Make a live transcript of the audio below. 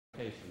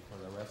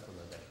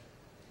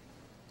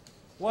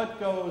what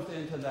goes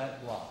into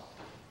that block?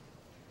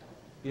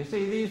 You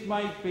see, these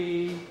might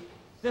be,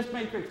 this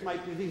matrix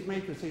might be, these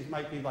matrices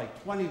might be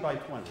like 20 by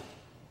 20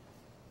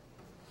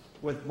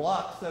 with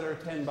blocks that are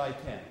 10 by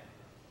 10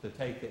 to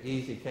take the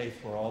easy case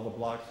where all the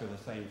blocks are the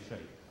same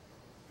shape.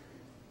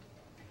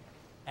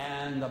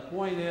 And the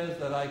point is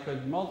that I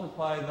could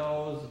multiply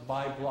those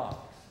by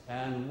blocks.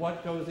 And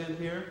what goes in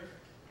here?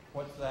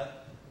 What's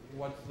that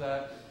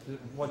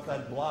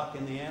block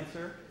in the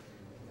answer?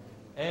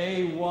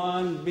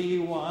 A1,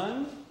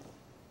 B1.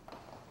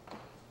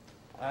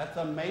 That's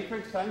a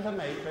matrix times a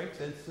matrix.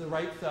 It's the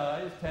right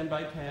size, 10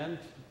 by 10.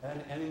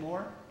 And any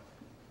more?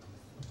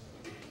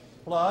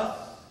 Plus,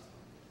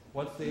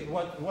 what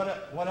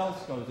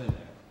else goes in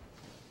there?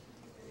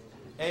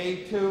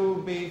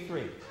 A2,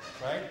 B3,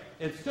 right?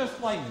 It's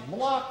just like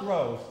block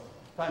rows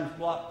times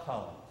block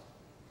columns.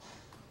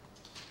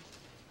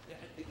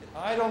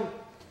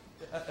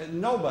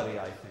 Nobody,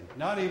 I think,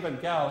 not even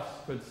Gauss,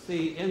 could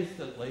see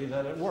instantly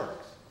that it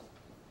works.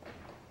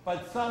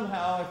 But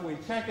somehow, if we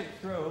check it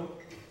through,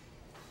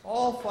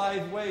 all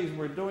 5 ways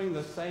we're doing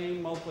the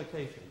same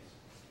multiplications.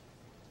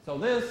 So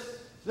this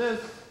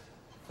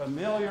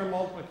familiar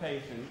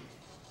multiplication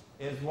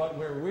is what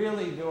we're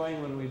really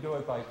doing when we do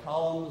it by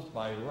columns,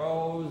 by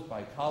rows,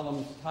 by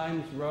columns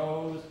times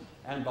rows,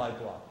 and by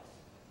blocks.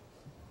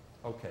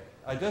 Okay,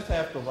 I just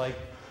have to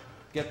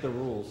get the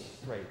rules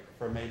straight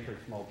for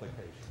matrix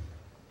multiplication.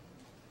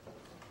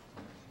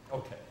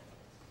 Okay.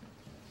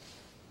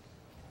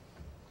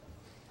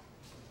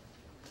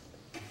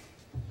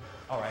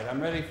 All right, I'm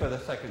ready for the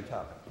second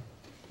topic,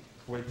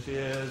 which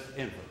is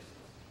inverse.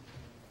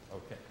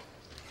 Okay,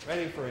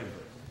 ready for inverse.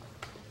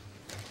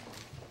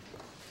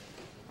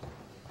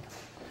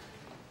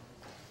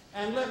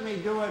 And let me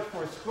do it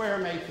for square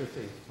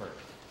matrices first.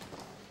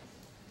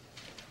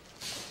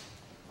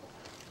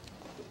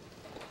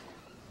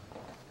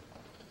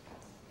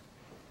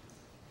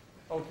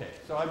 Okay,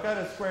 so I've got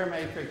a square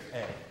matrix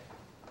A.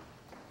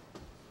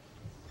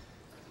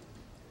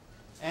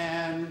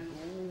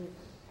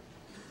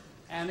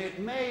 And it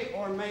may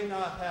or may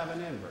not have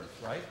an inverse,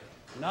 right?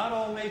 Not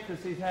all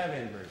matrices have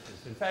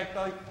inverses. In fact,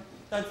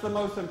 that's the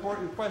most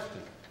important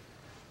question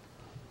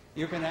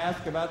you can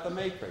ask about the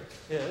matrix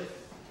is,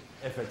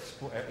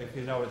 if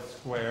you know it's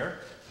square,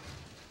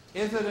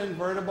 is it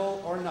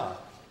invertible or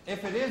not?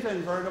 If it is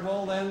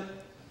invertible, then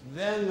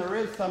there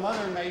is some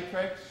other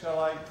matrix, shall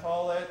I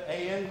call it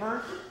A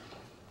inverse?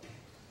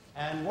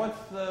 And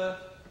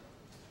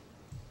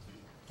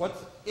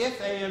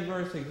if A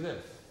inverse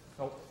exists?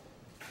 So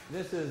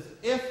this is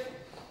if,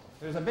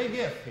 there's a big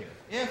if here.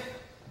 If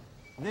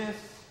this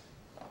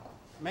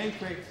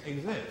matrix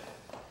exists,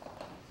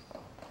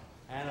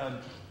 and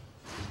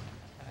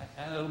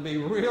it'll be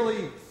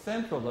really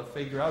central to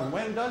figure out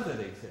when does it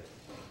exist.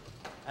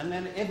 And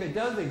then if it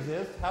does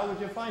exist, how would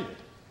you find it?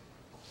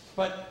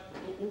 But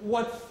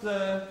what's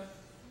the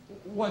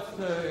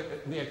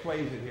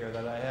equation here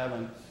that I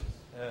haven't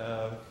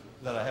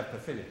that I have to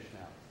finish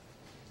now?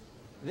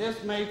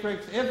 This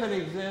matrix, if it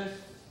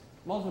exists,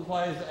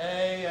 multiplies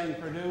A and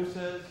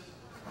produces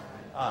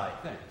I.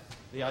 Thanks.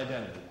 The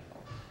identity.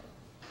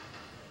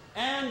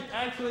 And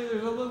actually,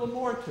 there's a little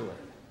more to it,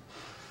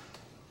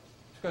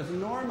 because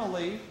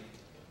normally,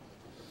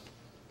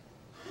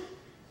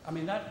 I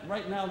mean,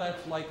 right now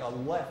that's like a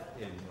left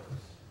inverse.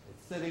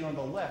 It's sitting on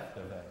the left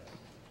of A.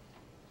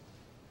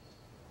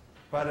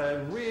 But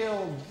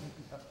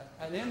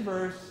an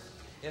inverse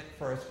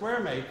for a square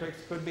matrix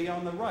could be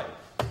on the right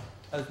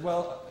as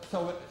well.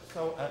 So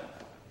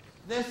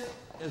this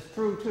is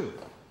true too.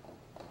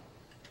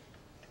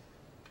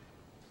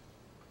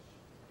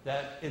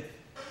 That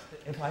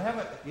if I have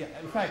it, yeah,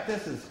 in fact,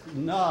 this is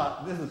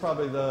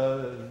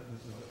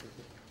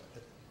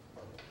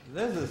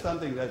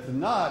something that's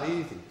not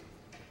easy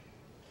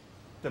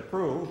to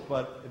prove,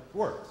 but it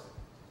works.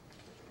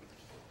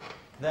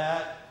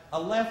 That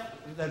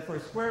for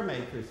square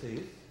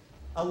matrices,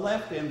 a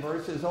left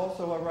inverse is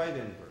also a right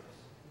inverse.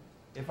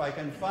 If I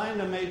can find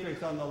a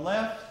matrix on the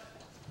left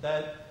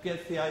that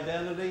gets the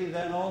identity,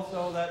 then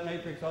also that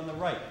matrix on the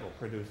right will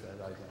produce that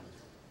identity.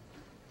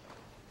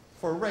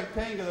 For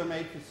rectangular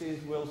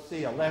matrices, we'll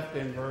see a left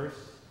inverse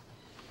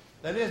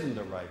that isn't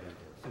a right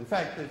inverse. In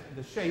fact,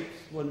 the shapes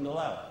wouldn't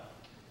allow it.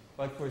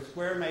 But for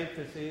square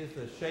matrices,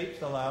 the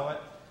shapes allow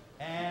it,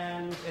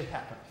 and it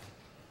happens.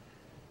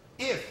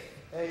 If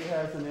A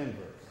has an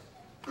inverse.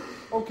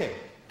 Okay,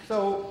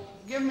 so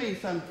give me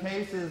some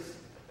cases.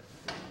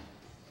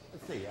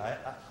 Let's see, I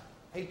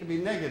hate to be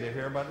negative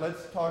here, but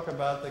let's talk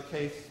about the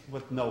case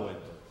with no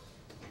inverse.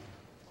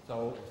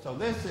 So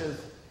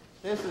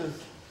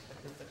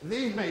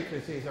these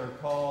matrices are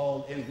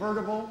called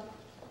invertible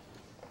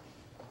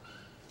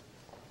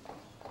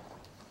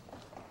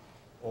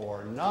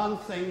or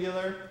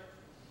non-singular.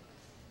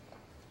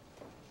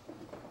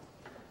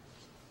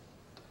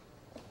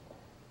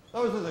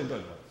 Those are the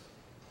good ones.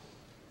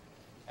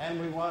 And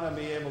we want to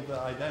be able to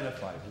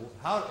identify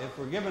if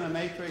we're given a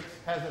matrix,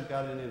 has it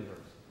got an inverse?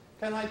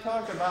 Can I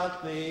talk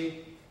about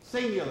the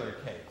singular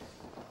case?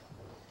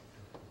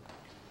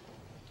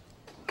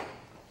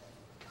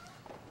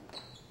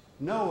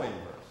 no inverse.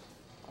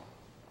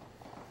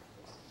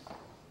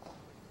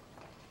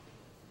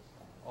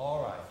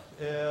 All right.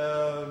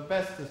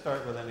 Best to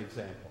start with an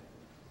example.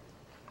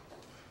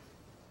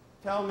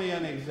 Tell me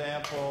an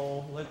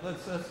example.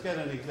 Let's get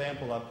an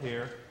example up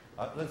here.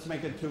 Let's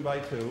make it 2 by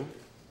 2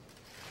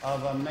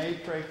 of a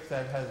matrix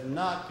that has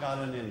not got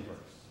an inverse.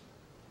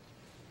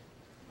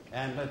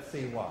 And let's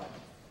see why.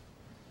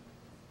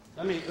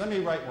 Let me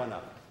write one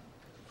up.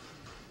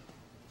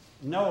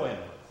 No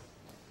inverse.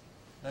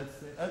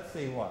 Let's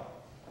see why.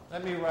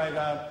 Let me write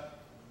up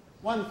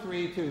 1,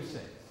 3, 2,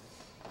 6.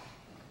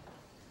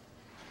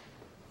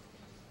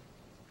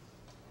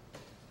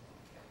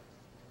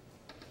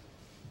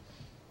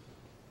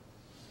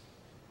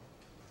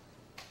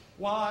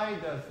 Why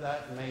does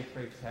that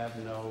matrix have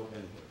no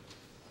inverse?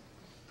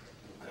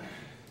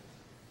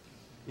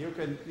 You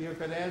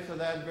could answer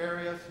that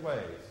various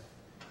ways.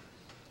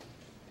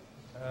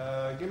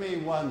 Give me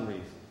one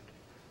reason.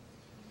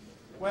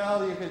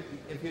 Well, you could,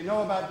 if you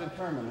know about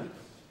determinants,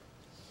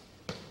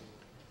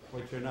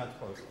 which you're not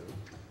supposed to,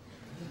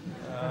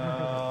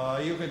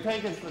 you could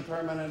take its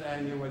determinant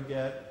and you would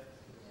get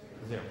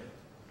 0.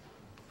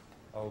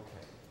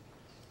 Okay.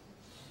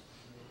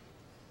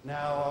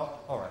 Now,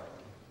 all right.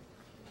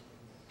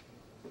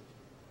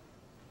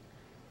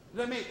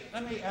 Let me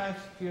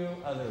ask you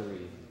other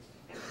reasons.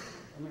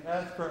 Let me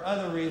ask for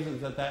other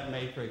reasons that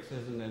matrix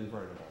isn't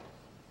invertible.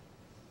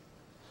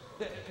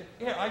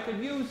 Here, I could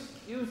use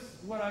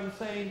what I'm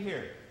saying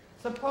here.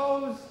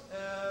 Suppose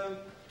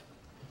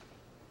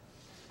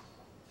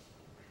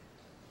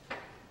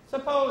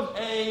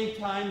A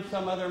times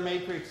some other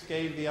matrix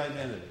gave the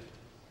identity.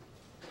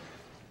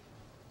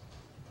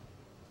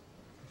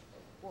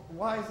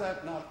 Why is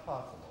that not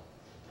possible?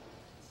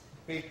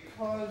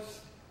 Because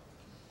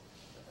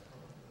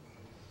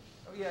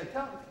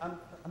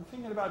I'm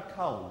thinking about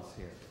columns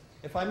here.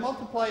 If I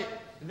multiply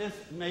this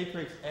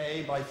matrix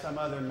A by some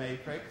other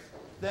matrix,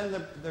 then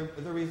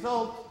the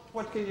result,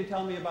 what can you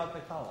tell me about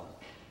the columns?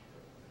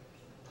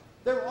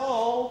 They're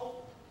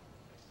all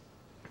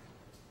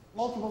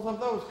multiples of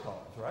those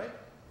columns, right?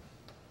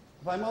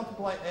 If I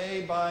multiply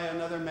A by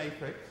another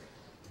matrix,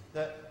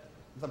 the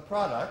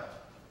product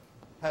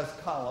has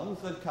columns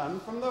that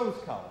come from those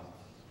columns.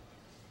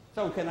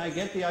 So can I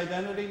get the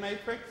identity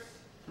matrix?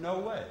 No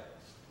way.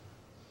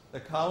 The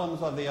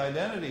columns of the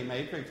identity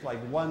matrix, like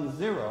 1,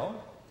 0,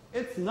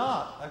 it's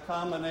not a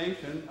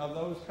combination of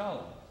those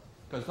columns,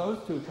 because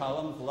those two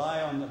columns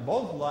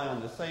both lie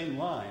on the same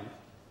line.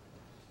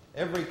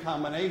 Every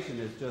combination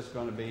is just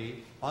going to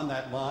be on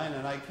that line,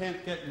 and I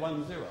can't get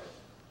 1, 0.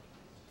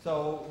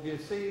 So do you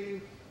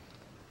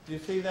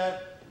see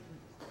that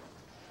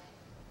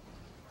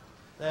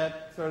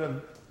sort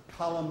of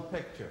column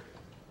picture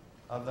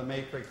of the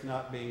matrix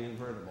not being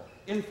invertible?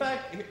 In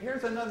fact,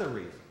 here's another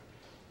reason.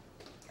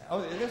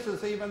 Oh, this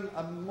is even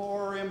a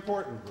more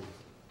important reason.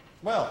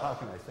 Well, how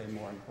can I say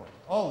more important?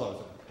 All those are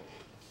important.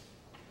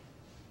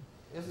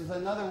 This is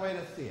another way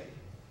to see it.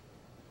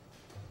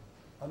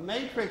 A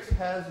matrix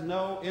has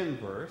no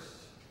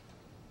inverse.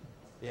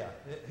 Yeah,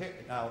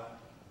 now,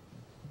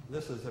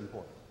 this is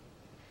important.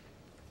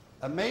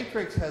 A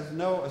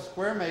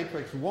square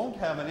matrix won't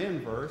have an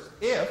inverse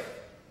if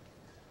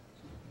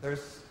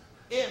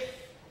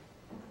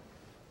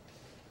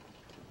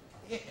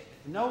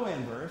no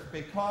inverse,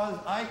 because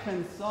I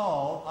can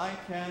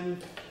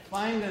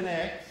find an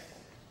x,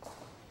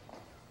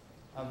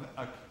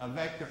 a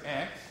vector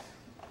x,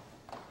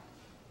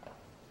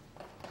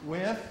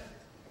 with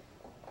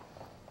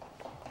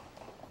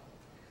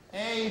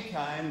A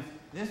times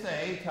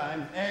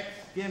x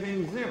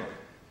giving 0.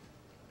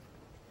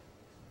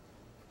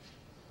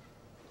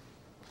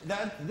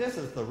 This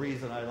is the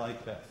reason I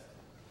like best.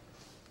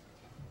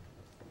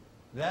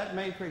 That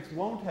matrix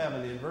won't have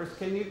an inverse.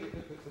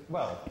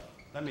 Well,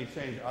 let me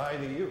change I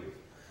to U.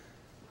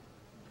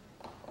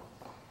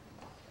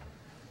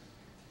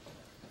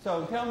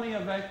 So tell me a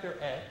vector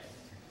x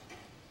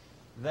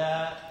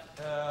that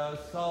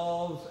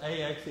solves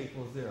AX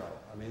equals 0.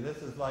 I mean, this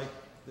is like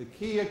the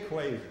key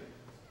equation.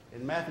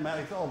 In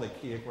mathematics, all the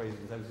key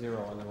equations have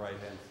 0 on the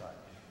right-hand side.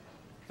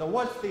 So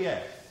what's the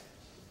x?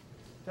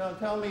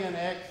 Tell me an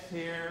x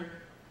here.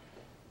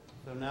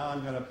 So now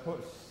I'm going to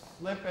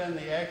slip in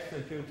the x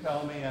that you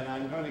tell me, and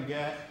I'm going to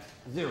get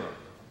 0.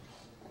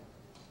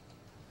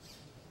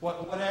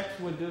 What x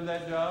would do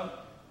that job?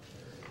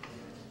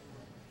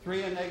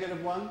 3 and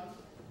negative 1?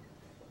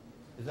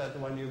 Is that the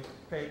one you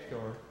picked,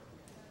 or?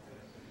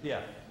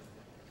 Yeah.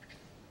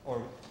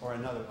 Or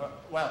another.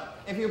 Well,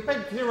 if you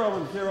pick 0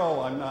 and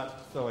 0, I'm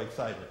not so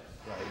excited,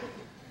 right?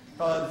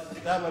 Because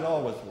that would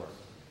always work.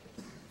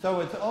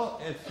 So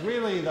it's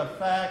really the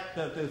fact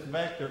that this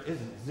vector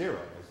isn't 0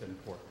 is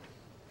important.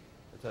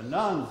 It's a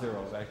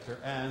non-zero vector,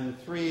 and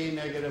 3,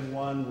 negative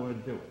 1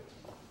 would do it.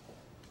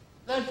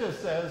 That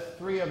just says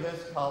 3 of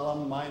this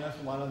column minus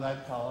 1 of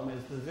that column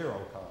is the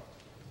 0 column.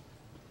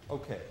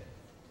 Okay.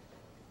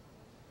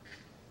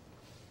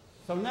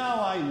 So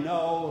now I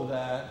know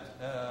that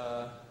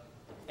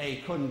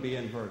A couldn't be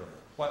invertible.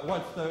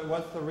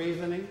 What's the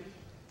reasoning?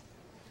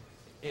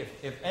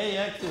 if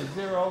AX is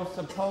 0,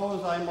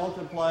 suppose I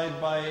multiplied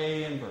by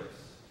A inverse.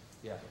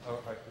 Yeah,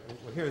 well,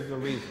 here's the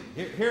reason.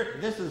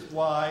 This is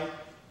why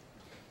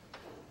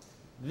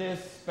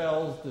this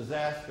spells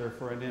disaster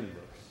for an inverse.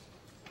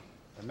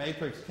 A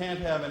matrix can't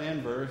have an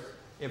inverse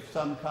if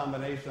some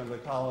combination of the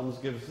columns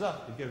gives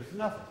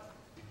nothing.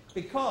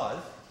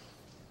 Because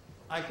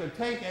I could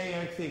take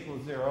AX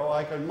equals 0,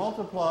 I could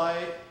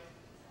multiply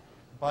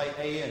by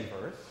A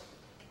inverse,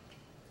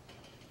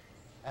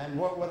 and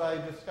what would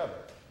I discover?